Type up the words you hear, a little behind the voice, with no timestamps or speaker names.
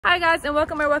Hi guys, and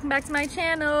welcome back to my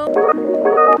channel.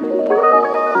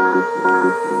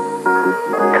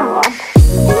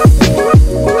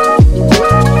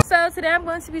 So today I'm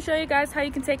going to be showing you guys how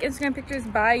you can take Instagram pictures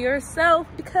by yourself,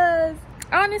 because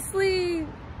honestly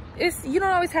you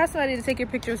don't always have somebody to take your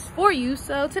pictures for you.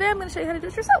 So today I'm going to show you how to do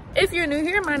it yourself. If you're new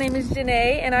here, my name is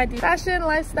Janae and I do fashion,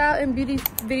 lifestyle, and beauty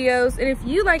videos. And if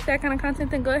you like that kind of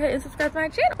content, then go ahead and subscribe to my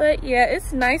channel. But yeah,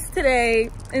 it's nice today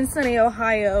in sunny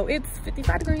Ohio. It's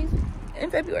 55 degrees in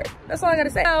February. That's all I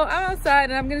gotta say. So I'm outside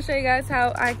and I'm gonna show you guys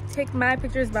how I take my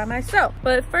pictures by myself.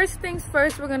 But first things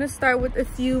first, we're gonna start with a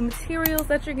few materials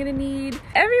that you're gonna need.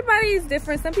 Everybody's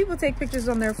different. Some people take pictures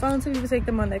on their phone, some people take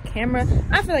them on their camera.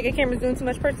 I feel like a camera's doing too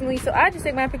much personally, so I just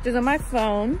take my pictures on my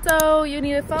phone. So you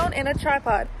need a phone and a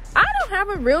tripod. I don't have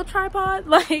a real tripod.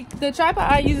 Like, the tripod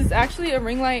I use is actually a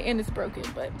ring light and it's broken,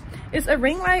 but it's a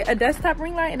ring light, a desktop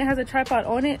ring light, and it has a tripod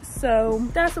on it. So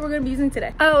that's what we're gonna be using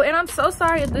today. Oh, and I'm so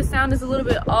sorry if the sound is a little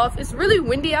bit off. It's really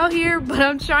windy out here, but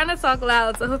I'm trying to talk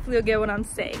loud, so hopefully you'll get what I'm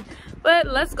saying. But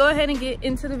let's go ahead and get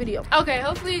into the video. Okay,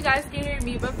 hopefully you guys can hear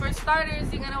me, but for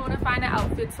starters, you're gonna wanna find an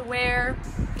outfit to wear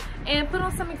and put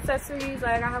on some accessories.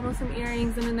 Like, I have on some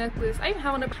earrings and a necklace. I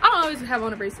don't always have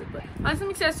on a bracelet, but I have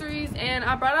some accessories, and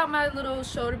I brought out my little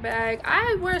shoulder bag.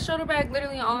 I wear a shoulder bag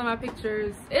literally in all of my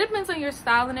pictures. It depends on your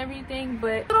style and everything,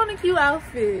 but put on a cute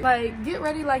outfit. Like, get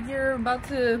ready like you're about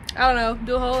to, I don't know,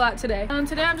 do a whole lot today.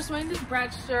 Today I'm just wearing this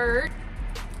Brat shirt.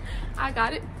 I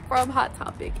got it from Hot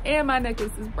Topic, and my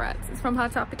necklace is Brat's. It's from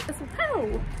Hot Topic as well.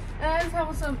 And I just have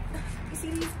on some, you see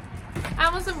these? I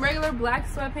have on some regular black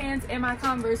sweatpants and my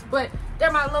Converse, but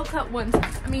they're my low cut ones.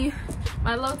 I mean,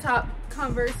 my low top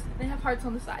Converse. They have hearts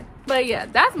on the side. But yeah,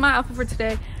 that's my outfit for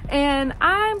today. And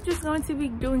I'm just going to be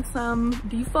doing some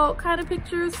default kind of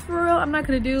pictures for real. I'm not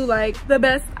gonna do like the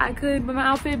best I could with my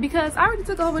outfit because I already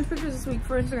took a whole bunch of pictures this week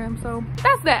for Instagram. So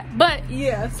that's that. But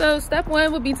yeah, so step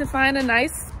one would be to find a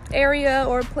nice area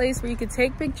or place where you could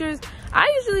take pictures. I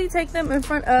usually take them in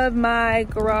front of my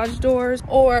garage doors,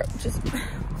 or just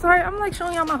sorry, I'm like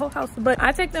showing y'all my whole house, but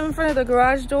I take them in front of the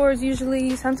garage doors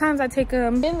usually. Sometimes I take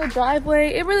them in the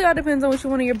driveway. It really all depends on what you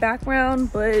want in your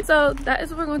background. But so that is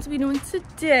what we're going to be doing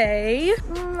today.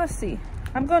 Let's see,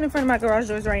 I'm going in front of my garage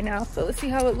doors right now, so let's see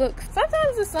how it looks.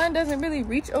 Sometimes the sun doesn't really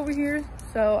reach over here,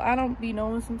 so I don't be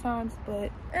knowing sometimes,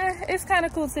 but it's kind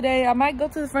of cool today. I might go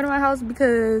to the front of my house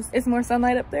because it's more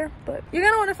sunlight up there, but you're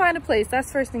gonna want to find a place.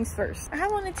 That's first things first. I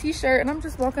have on a t-shirt and I'm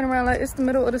just walking around like it's the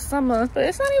middle of the summer, but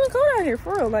it's not even cold out here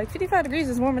for real. Like 55 degrees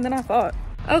is warmer than I thought.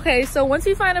 Okay, so once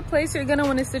you find a place, you're gonna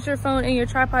want to sit your phone in your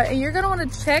tripod, and you're gonna want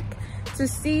to check to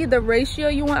see the ratio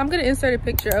you want. I'm gonna insert a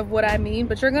picture of what I mean,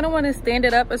 but you're gonna want to stand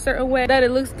it up a certain way that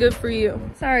it looks good for you.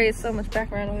 Sorry, it's so much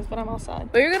background noise, but I'm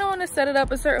outside. But you're gonna want to set it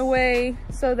up a certain way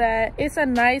so that it's a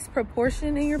nice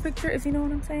proportion in your picture, if you know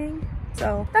what I'm saying.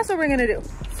 So that's what we're gonna do.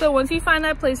 So once you find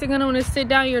that place, you're gonna want to sit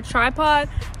down your tripod.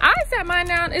 I set mine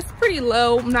down. It's pretty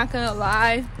low, I'm not gonna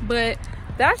lie, but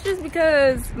that's just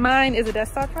because mine is a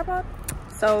desktop tripod.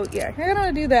 So yeah, you're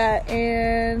gonna do that,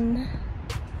 and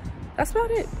that's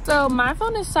about it. So my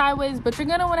phone is sideways, but you're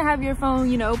gonna want to have your phone,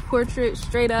 you know, portrait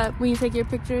straight up when you take your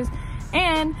pictures.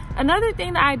 And another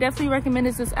thing that I definitely recommend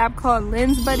is this app called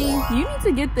Lens Buddy. You need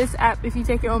to get this app if you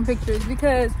take your own pictures,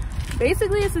 because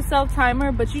basically it's a self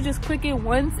timer, but you just click it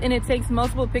once and it takes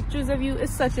multiple pictures of you.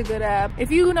 It's such a good app.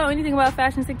 If you know anything about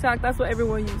fashion TikTok, that's what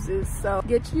everyone uses. So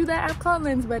get you that app called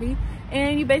Lens Buddy,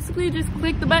 and you basically just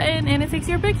click the button and it takes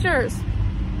your pictures.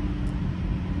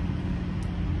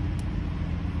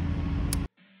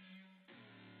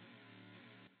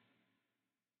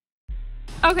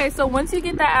 Okay, so once you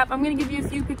get that app, I'm gonna give you a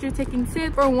few picture taking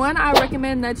tips. For one, I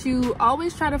recommend that you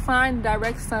always try to find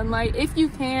direct sunlight if you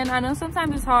can. I know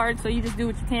sometimes it's hard, so you just do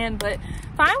what you can, but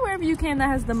find wherever you can that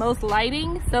has the most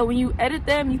lighting, so when you edit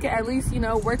them, you can at least, you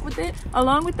know, work with it.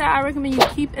 Along with that, I recommend you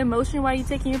keep in motion while you're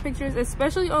taking your pictures,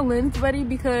 especially on Lens Buddy,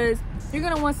 because you're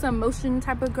gonna want some motion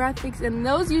type of graphics, and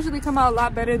those usually come out a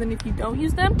lot better than if you don't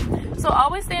use them. So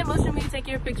always stay in motion when you take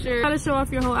your picture. Try to show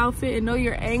off your whole outfit and know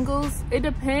your angles. It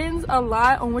depends a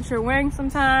lot on what you're wearing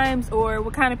sometimes, or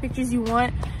what kind of pictures you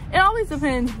want. It always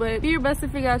depends, but do your best to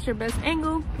figure out your best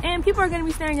angle, and people are going to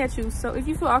be staring at you. So if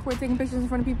you feel awkward taking pictures in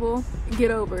front of people, get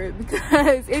over it,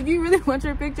 because if you really want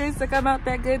your pictures to come out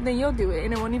that good, then you'll do it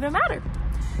and it won't even matter.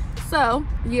 So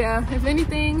yeah, if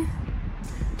anything,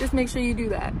 just make sure you do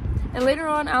that. And later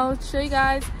on, I'll show you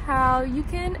guys how you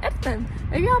can edit them.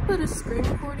 Maybe I'll put a screen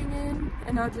recording in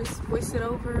and I'll just voice it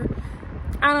over.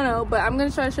 I don't know, but I'm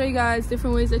gonna try to show you guys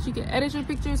different ways that you can edit your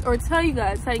pictures, or tell you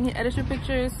guys how you can edit your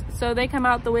pictures so they come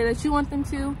out the way that you want them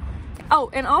to. Oh,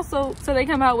 and also so they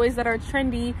come out ways that are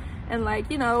trendy and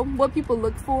like, you know, what people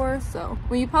look for. So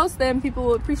when you post them, people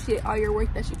will appreciate all your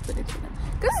work that you put into them.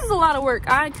 This is a lot of work,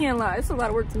 I can't lie, it's a lot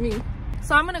of work to me.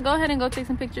 So I'm gonna go ahead and go take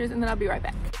some pictures and then I'll be right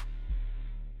back.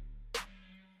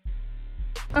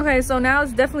 Okay, so now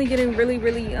it's definitely getting really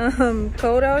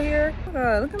cold out here. Oh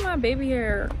God, look at my baby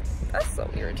hair. That's so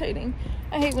irritating.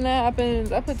 I hate when that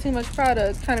happens. I put too much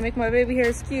product trying to make my baby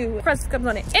hair skew. Crust comes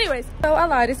on it. Anyways, so I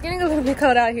lied. It's getting a little bit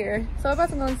cold out here. So I'm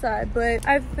about to go inside. But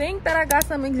I think that I got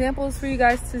some examples for you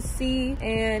guys to see.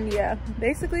 And yeah,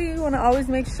 basically you want to always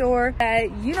make sure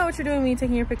that you know what you're doing when you're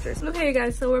taking your pictures. Okay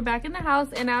guys, so we're back in the house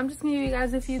and I'm just going to give you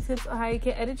guys a few tips on how you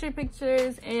can edit your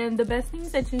pictures and the best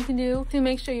things that you can do to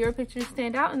make sure your pictures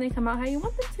stand out and they come out how you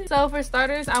want them to. So for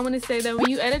starters, I want to say that when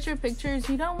you edit your pictures,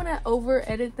 you don't want to over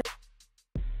edit them.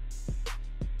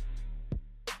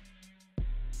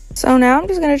 So now I'm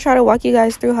just going to try to walk you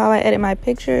guys through how I edit my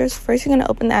pictures. First, you're going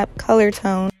to open the app Color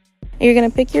Tone. And you're going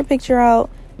to pick your picture out.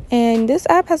 And this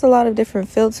app has a lot of different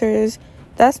filters.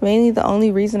 That's mainly the only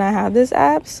reason I have this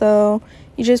app. So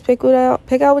you just pick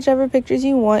out whichever pictures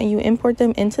you want and you import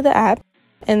them into the app.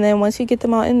 And then once you get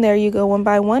them all in there, you go one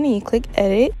by one and you click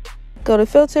Edit. Go to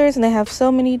Filters and they have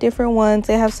so many different ones.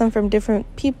 They have some from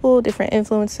different people, different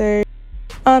influencers.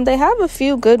 They have a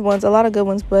few good ones, a lot of good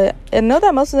ones, but I know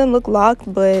that most of them look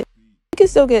locked, but you can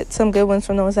still get some good ones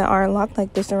from the ones that aren't locked,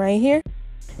 like this one right here.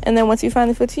 And then once you find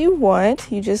the filter you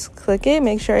want, you just click it,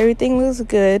 make sure everything looks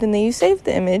good, and then you save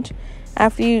the image.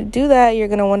 After you do that, you're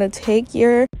going to want to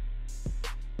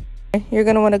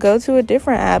go to a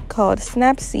different app called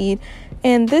Snapseed,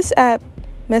 and this app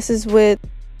messes with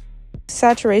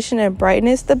saturation and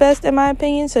brightness the best in my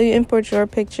opinion. So you import your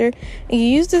picture and you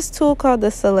use this tool called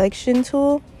the selection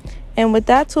tool, and with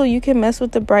that tool you can mess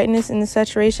with the brightness and the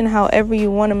saturation however you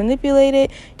want to manipulate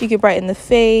it. You can brighten the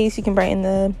face, you can brighten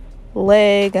the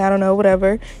leg, I don't know,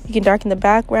 whatever. You can darken the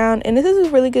background, and this is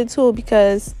a really good tool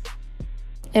because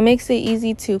it makes it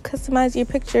easy to customize your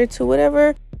picture to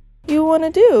whatever you want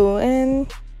to do and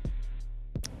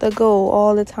the goal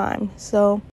all the time.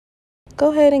 So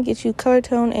go ahead and get you Color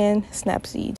Tone and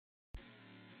Snapseed.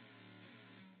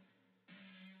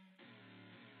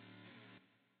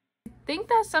 I think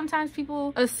that sometimes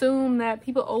people assume that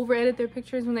people over edit their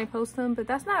pictures when they post them, but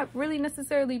that's not really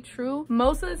necessarily true.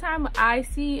 Most of the time what I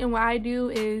see and what I do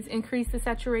is increase the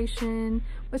saturation,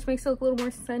 which makes it look a little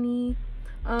more sunny,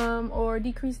 or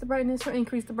decrease the brightness or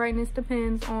increase the brightness,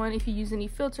 depends on if you use any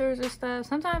filters or stuff.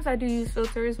 Sometimes I do use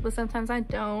filters, but sometimes I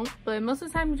don't. But most of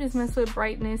the time you just mess with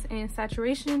brightness and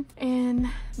saturation and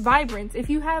vibrance. If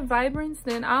you have vibrance,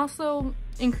 then also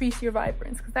increase your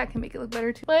vibrance because that can make it look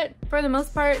better too. But for the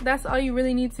most part, that's all you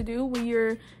really need to do when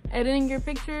you're editing your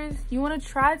pictures. You want to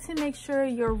try to make sure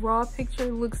your raw picture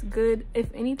looks good,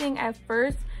 if anything, at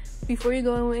first, before you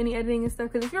go in with any editing and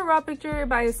stuff. Because if your raw picture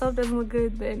by itself doesn't look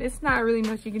good, then it's not really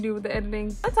much you can do with the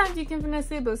editing. Sometimes you can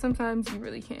finesse it, but sometimes you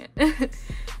really can't.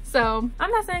 So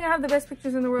I'm not saying I have the best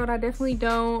pictures in the world. I definitely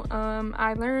don't.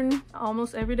 I learn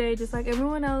almost every day, just like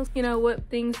everyone else, you know, what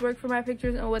things work for my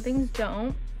pictures and what things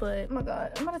don't. But oh my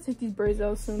god, I'm gonna take these braids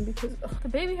out soon because the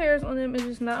baby hairs on them is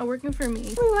just not working for me.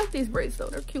 I really like these braids though,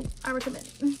 they're cute, I recommend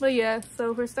it. But yeah,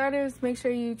 so for starters, make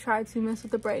sure you try to mess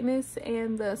with the brightness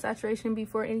and the saturation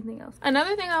before anything else.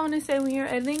 Another thing I want to say, when you're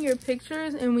editing your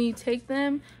pictures and when you take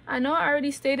them, I know I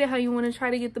already stated how you want to try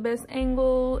to get the best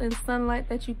angle and sunlight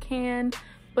that you can,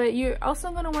 but you're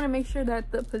also going to want to make sure that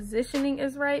the positioning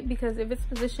is right, because if it's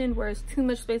positioned where it's too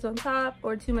much space on top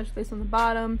or too much space on the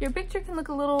bottom, your picture can look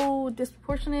a little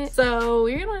disproportionate. So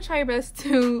you're going to want to try your best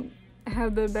to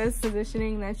have the best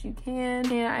positioning that you can,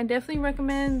 and I definitely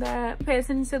recommend that pay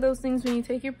attention to those things when you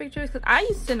take your pictures, because I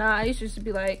used to not. I used to just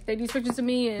be like, take these pictures of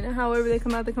me and however they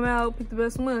come out, pick the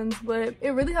best ones. But it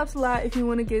really helps a lot if you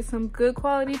want to get some good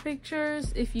quality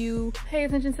pictures, if you pay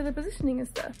attention to the positioning and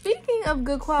stuff. Speaking of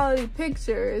good quality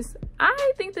pictures,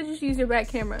 I think that you should use your back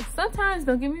camera. Sometimes,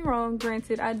 don't get me wrong,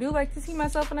 granted, I do like to see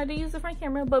myself and I do use the front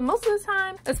camera, but most of the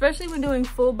time, especially when doing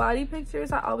full body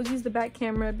pictures, I always use the back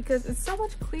camera because it's so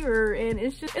much clearer and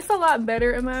it's a lot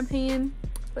better in my opinion.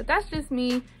 But that's just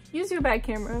me. Use your back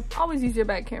camera. Always use your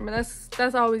back camera.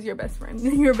 That's always your best friend,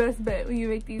 your best bet when you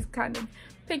make these kind of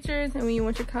pictures and when you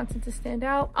want your content to stand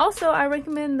out. Also, I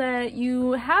recommend that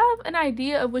you have an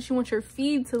idea of what you want your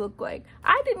feed to look like.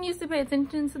 I didn't used to pay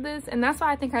attention to this, and that's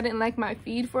why I think I didn't like my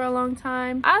feed for a long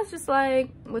time. I was just like,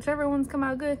 whichever ones come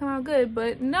out good.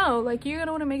 But no, like, you're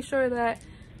gonna want to make sure that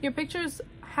your pictures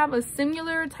have a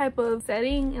similar type of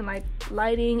setting and like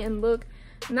lighting and look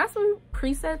And that's what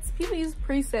presets, people use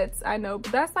presets, I know,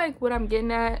 but that's like what I'm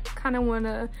getting at. Kind of want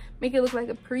to make it look like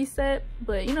a preset,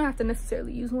 but you don't have to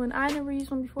necessarily use one. I never used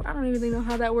one before. I don't really know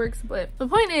how that works, but the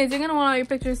point is you're gonna want all your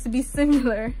pictures to be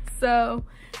similar. So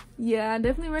yeah, I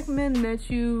definitely recommend that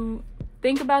you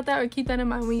think about that or keep that in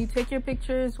mind when you take your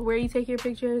pictures, where you take your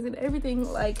pictures, and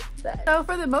everything like that. So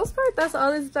for the most part, that's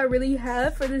all this I really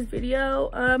have for this video.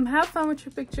 Have fun with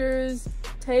your pictures,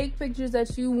 take pictures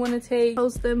that you want to take,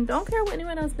 post them. Don't care what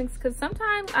anyone else thinks, because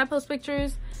sometimes I post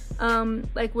pictures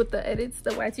like with the edits,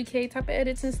 the Y2K type of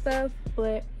edits and stuff.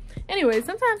 But anyway,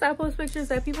 sometimes I post pictures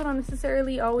that people don't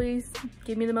necessarily always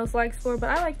give me the most likes for, but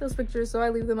I like those pictures, so I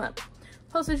leave them up.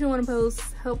 Post what you want to post,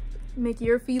 help make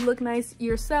your feed look nice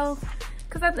yourself,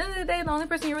 because at the end of the day, the only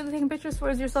person you're really taking pictures for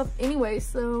is yourself anyway,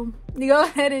 so you go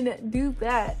ahead and do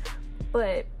that.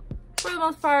 But for the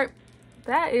most part,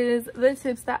 that is the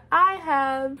tips that I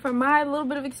have from my little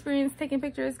bit of experience taking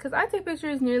pictures, because I take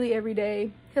pictures nearly every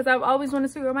day because I've always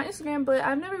wanted to grow my Instagram, but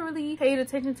I've never really paid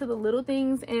attention to the little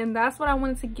things, and that's what I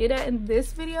wanted to get at in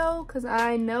this video, because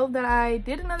I know that I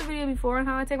did another video before on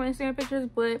how I take my Instagram pictures,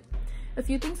 but a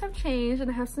few things have changed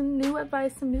and I have some new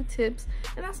advice, some new tips,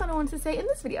 and that's what I wanted to say in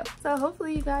this video. So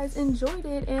hopefully you guys enjoyed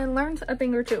it and learned a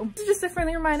thing or two. This is just a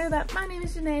friendly reminder that my name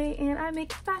is Janae and I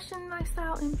make fashion,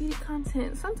 lifestyle, and beauty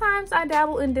content. Sometimes I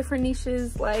dabble in different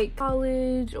niches like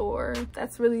college, or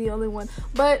that's really the only one,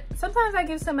 but sometimes I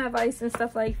give some advice and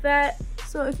stuff like that.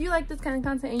 So if you like this kind of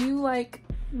content and you like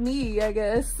me, I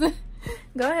guess, go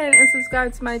ahead and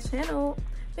subscribe to my channel.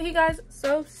 Thank you guys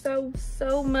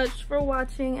so much for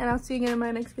watching, and I'll see you again in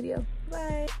my next video.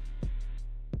 Bye.